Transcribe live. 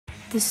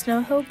The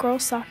Snow Hill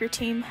girls soccer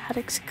team had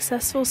a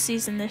successful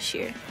season this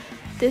year.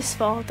 This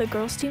fall, the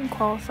girls team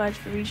qualified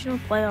for regional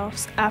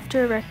playoffs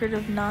after a record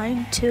of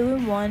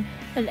 9-2-1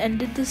 and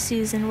ended the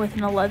season with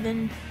an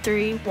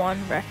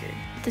 11-3-1 record.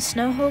 The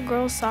Snow Hill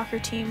girls soccer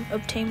team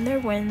obtained their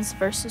wins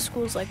versus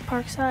schools like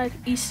Parkside,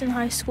 Easton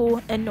High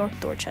School, and North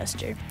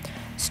Dorchester.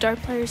 Star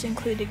players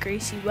included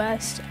Gracie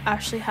West,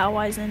 Ashley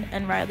Howisen,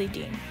 and Riley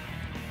Dean.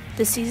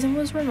 The season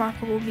was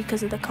remarkable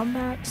because of the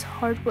comebacks,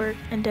 hard work,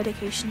 and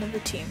dedication of the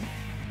team.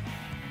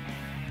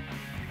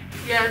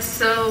 Yes,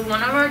 so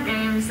one of our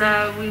games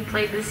that we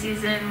played this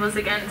season was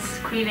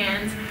against Queen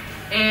Anne's,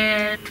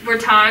 and we're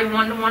tied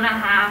 1-1 at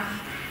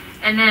half,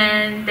 and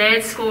then they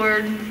had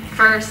scored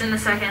first in the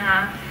second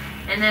half,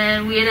 and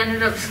then we had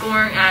ended up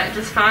scoring at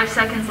just 5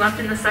 seconds left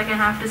in the second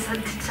half to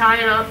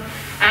tie it up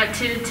at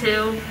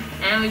 2-2,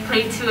 and we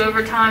played 2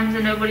 overtimes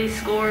and nobody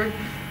scored.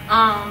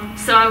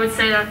 So I would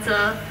say that's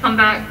a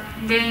comeback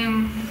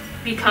game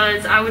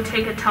because I would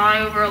take a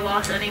tie over a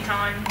loss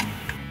anytime.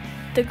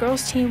 The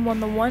girls team won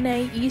the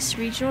 1A East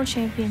Regional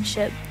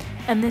Championship,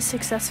 and this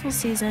successful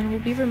season will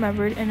be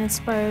remembered and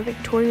inspire a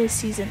victorious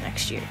season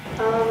next year.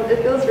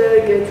 It feels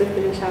really good to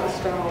finish out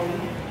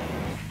strong.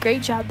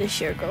 Great job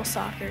this year, girls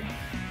soccer.